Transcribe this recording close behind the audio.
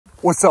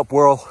What's up,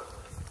 world?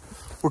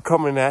 We're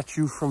coming at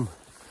you from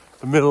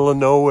the middle of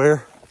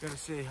nowhere. Gotta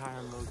say hi,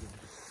 I'm Logan.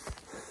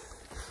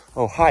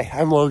 Oh, hi,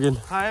 I'm Logan.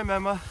 Hi, I'm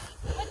Emma.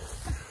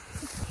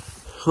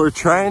 We're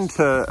trying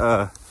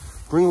to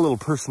bring a little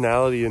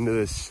personality into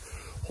this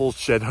whole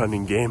shed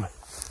hunting game.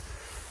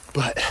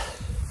 But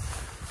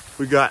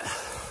we got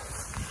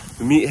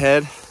the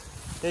meathead.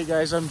 Hey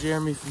guys, I'm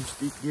Jeremy from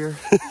SPKGear.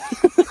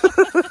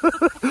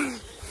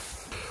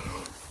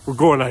 We're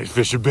going ice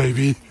fishing,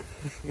 baby.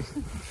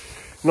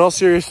 In all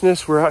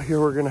seriousness, we're out here.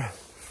 We're gonna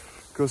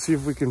go see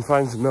if we can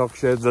find some milk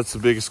sheds. That's the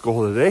biggest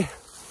goal today.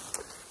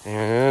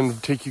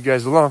 And take you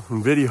guys along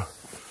in video.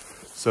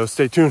 So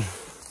stay tuned.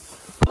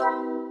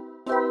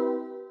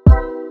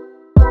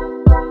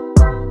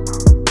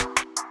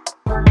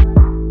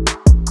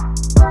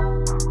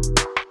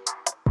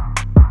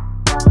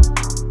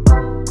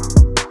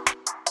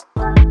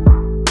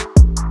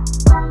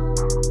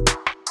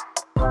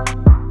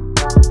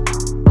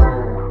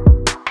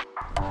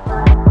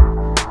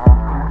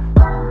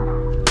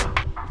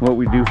 What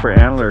we do for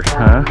antlers,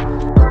 huh?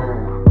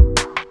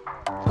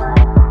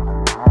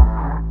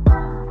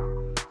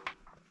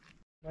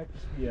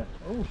 Yeah.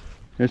 Oh.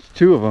 There's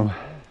two of them.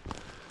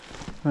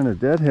 On a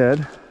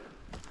deadhead.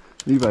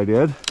 Levi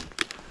did.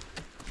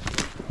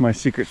 My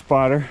secret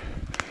spotter.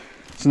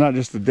 It's not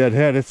just a dead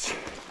head, it's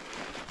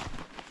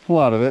a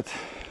lot of it.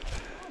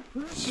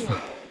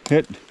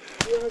 It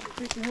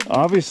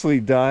obviously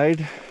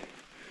died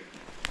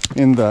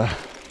in the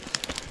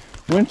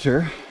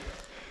winter.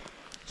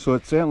 So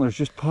its antlers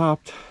just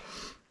popped.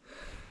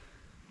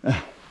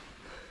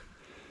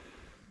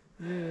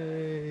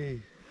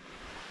 Yay.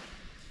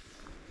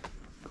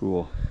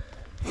 Cool.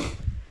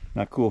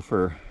 Not cool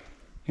for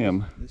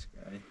him. This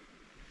guy.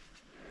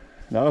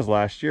 That was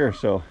last year,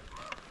 so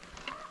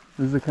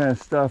this is the kind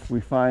of stuff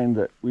we find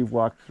that we've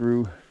walked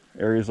through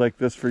areas like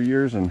this for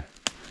years, and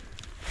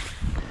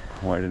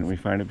why didn't we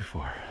find it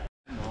before?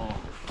 Oh.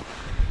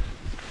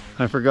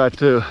 I forgot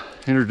to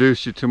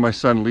introduce you to my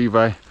son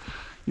Levi.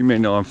 You may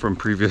know him from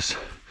previous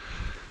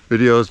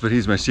videos, but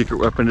he's my secret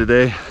weapon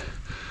today.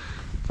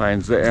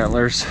 Finds the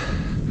antlers.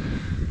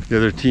 The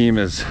other team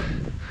is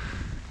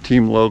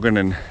Team Logan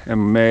and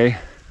MMA.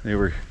 They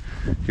were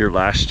here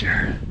last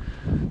year.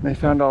 They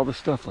found all the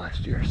stuff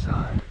last year, so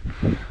I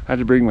had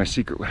to bring my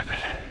secret weapon.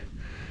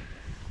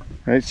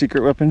 Right,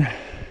 secret weapon?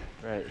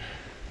 Right.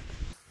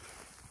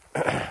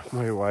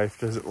 My wife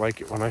doesn't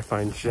like it when I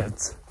find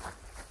sheds.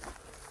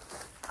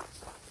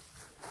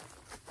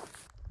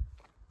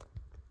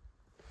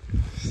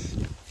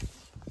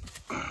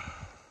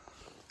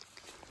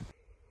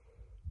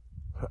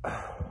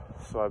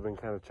 So I've been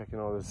kind of checking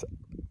all this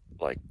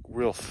like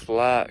real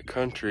flat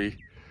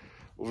country,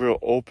 real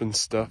open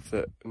stuff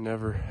that I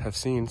never have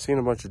seen. Seen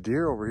a bunch of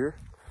deer over here,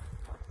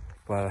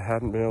 but I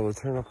hadn't been able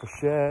to turn up a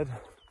shed.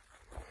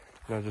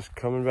 Now just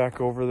coming back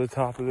over the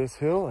top of this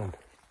hill, and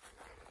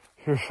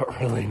here's a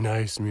really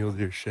nice mule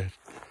deer shed.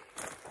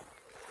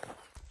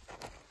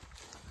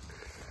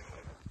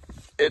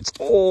 It's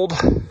old.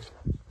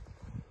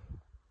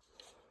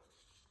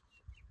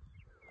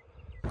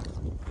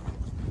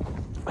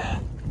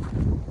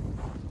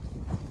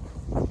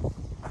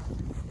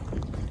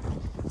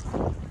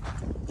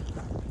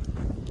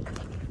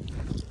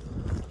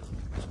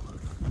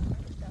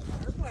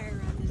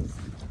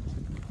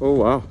 Oh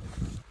wow.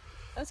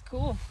 That's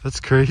cool. That's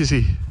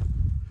crazy.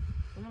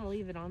 I'm gonna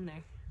leave it on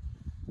there.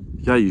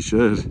 Yeah, you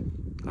should.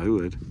 I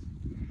would.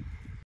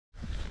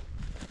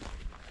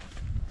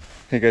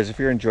 Hey guys, if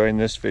you're enjoying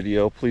this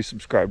video, please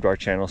subscribe to our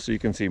channel so you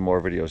can see more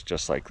videos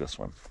just like this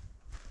one.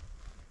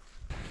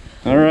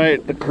 All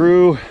right, the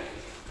crew.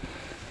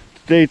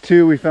 Day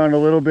 2, we found a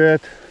little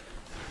bit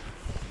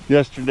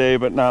yesterday,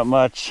 but not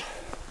much.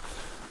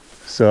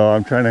 So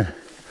I'm trying to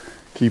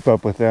keep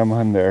up with them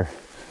on their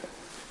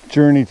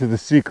journey to the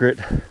secret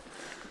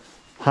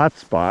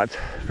hotspot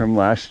from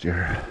last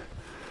year.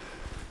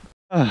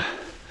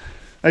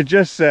 I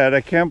just said,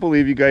 I can't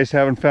believe you guys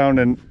haven't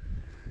found an,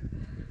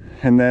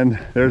 and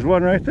then there's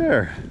one right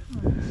there.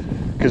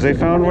 Because they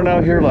found one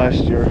out here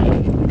last year,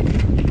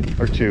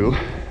 or two.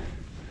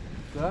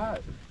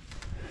 That.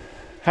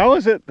 How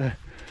is it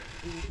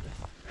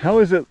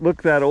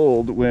look that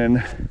old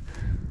when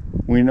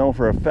we know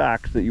for a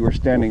fact that you were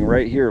standing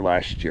right here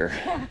last year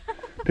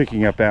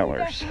picking up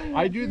antlers?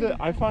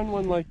 I find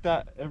one like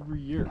that every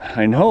year.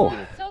 I know.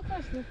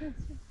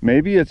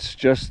 Maybe it's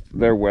just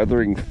they're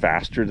weathering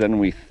faster than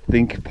we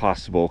think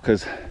possible,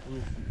 because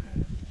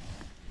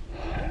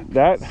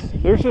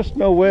there's just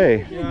no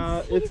way.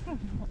 Yeah, it's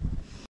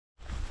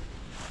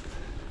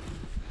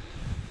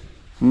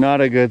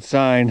Not a good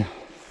sign.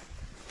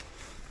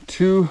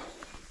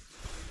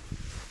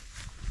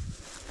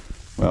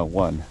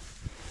 One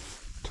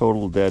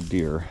total dead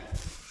deer,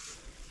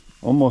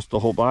 almost the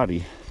whole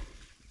body.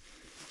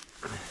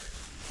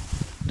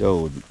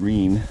 Doe,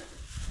 green.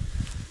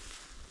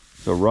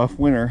 It's a rough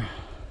winter.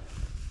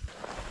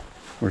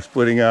 We're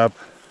splitting up.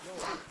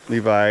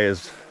 Levi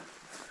is,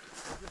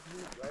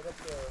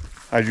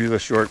 I drew the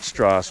short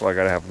straw, so I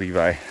gotta have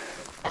Levi.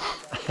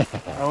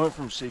 I went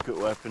from secret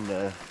weapon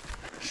to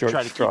short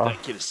Try to straw. keep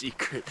that kid a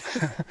secret.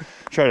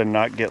 Try to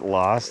not get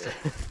lost.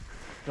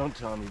 Don't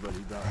tell anybody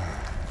about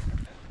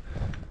it.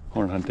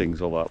 Horn hunting's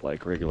a lot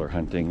like regular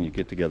hunting. You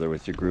get together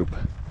with your group,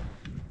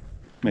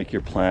 make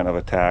your plan of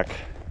attack.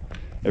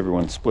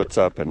 Everyone splits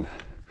up and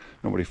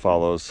nobody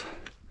follows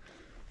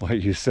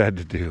what you said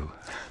to do.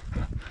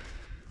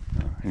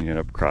 And you end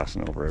up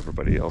crossing over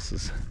everybody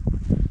else's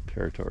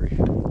territory.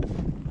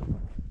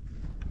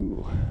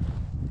 Ooh.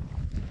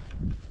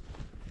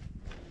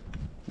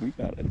 We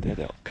got a dead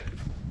elk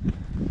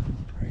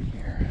right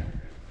here.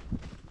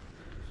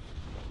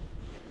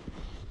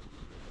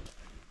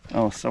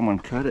 Oh, someone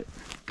cut it.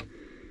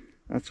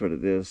 That's what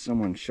it is.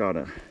 Someone shot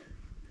a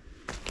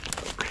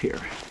elk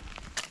here.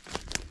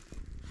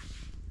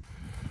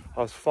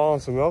 I was following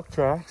some elk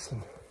tracks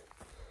and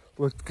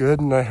looked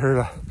good, and I heard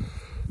a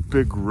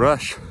big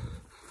rush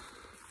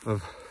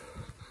of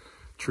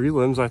tree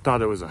limbs. I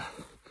thought it was a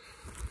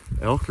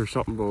elk or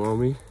something below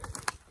me.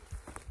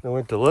 I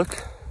went to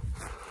look,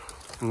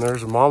 and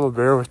there's a mama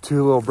bear with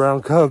 2 little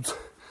brown cubs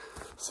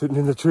sitting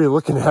in the tree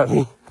looking at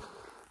me.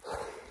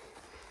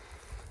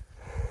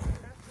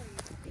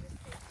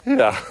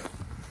 Yeah.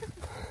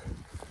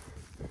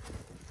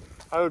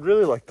 I would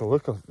really like to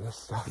look at this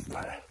stuff,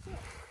 but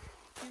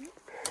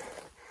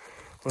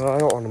well, I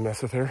don't want to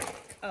mess with her.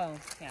 Oh,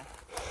 yeah.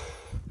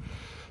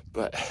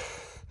 But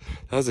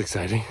that was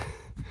exciting.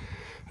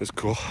 It was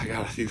cool. I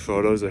got a few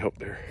photos. I hope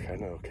they're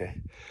kind of okay.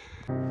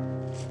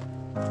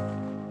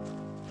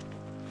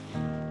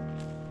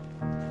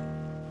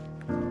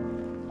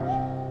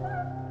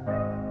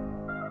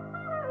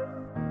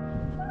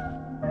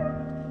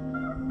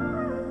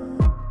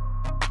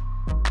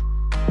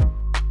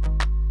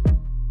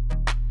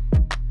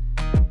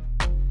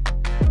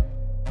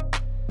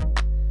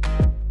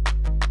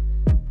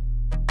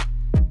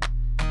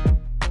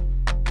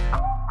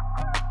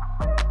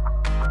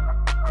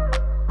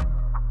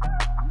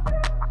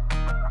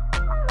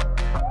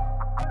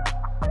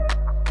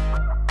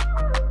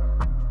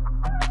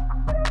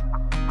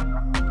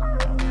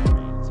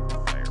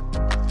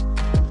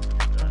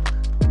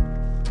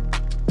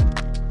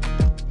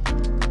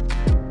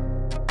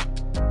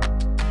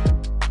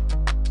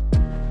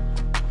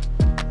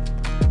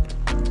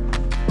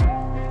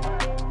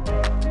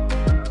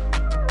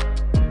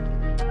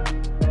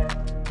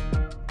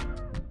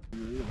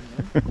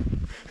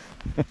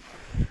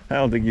 I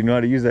don't think you know how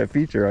to use that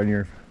feature on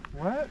your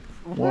What?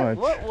 watch.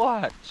 What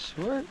watch?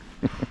 What?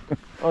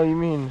 Oh, you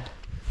mean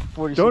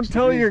 46 Don't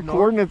tell degrees your north?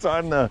 coordinates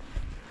on the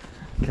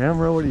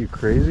camera. What are you,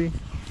 crazy?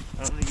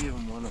 I only gave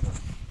him one of them.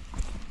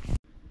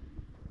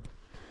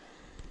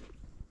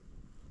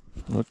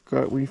 Look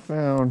what we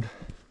found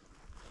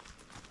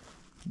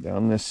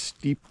down this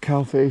steep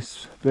cow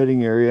face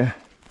bedding area.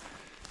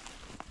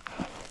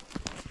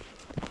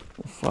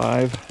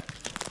 5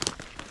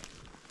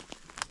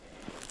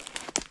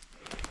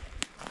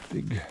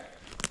 big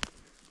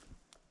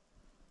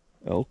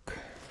elk.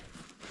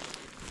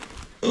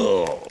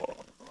 Oh,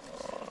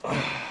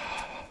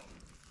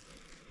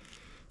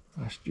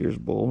 last year's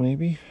bull,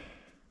 maybe.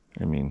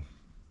 I mean,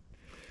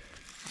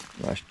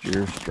 last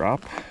year's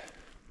drop.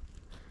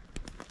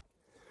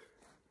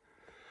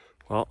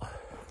 Well,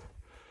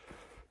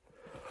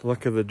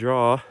 luck of the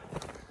draw.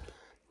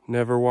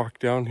 Never walked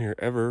down here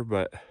ever,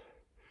 but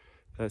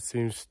that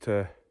seems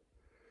to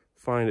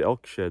find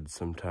elk sheds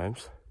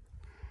sometimes.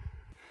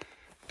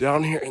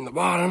 Down here in the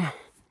bottom,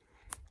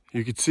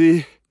 you could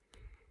see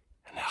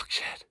an elk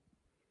shed.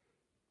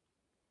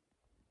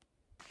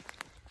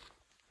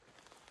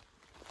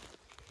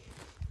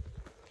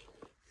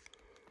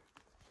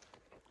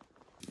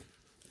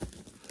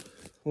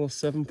 Little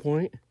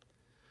 7-point.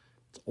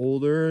 It's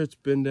older, it's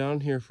been down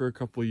here for a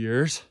couple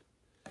years.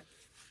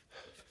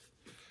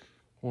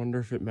 Wonder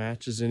if it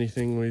matches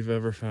anything we've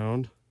ever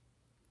found.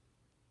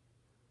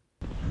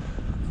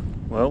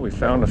 Well, we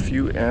found a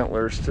few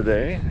antlers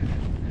today.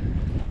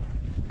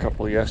 A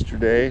couple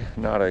yesterday.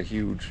 Not a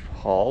huge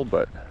haul,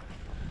 but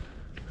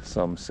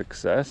some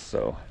success.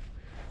 So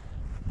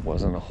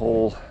wasn't a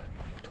whole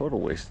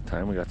total waste of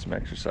time. We got some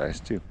exercise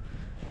too.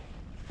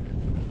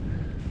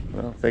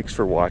 Well, thanks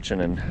for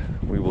watching, and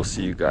we will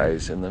see you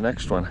guys in the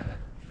next one.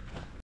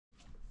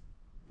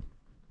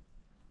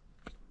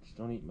 Just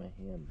don't eat my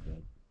hand,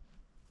 bud.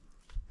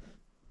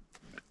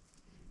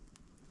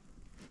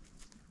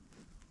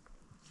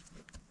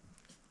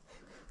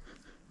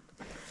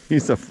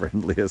 He's the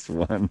friendliest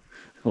one,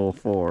 all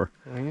 4.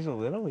 Well, he's a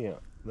little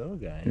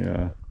guy.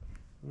 Yeah,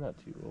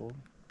 Not too old.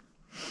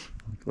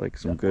 look like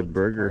some That good one's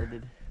burger.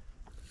 parted.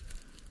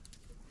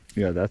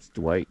 Yeah, that's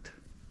Dwight.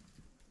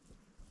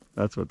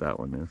 That's what that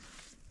one is.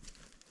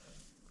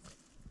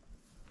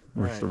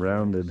 We're Right.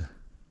 surrounded.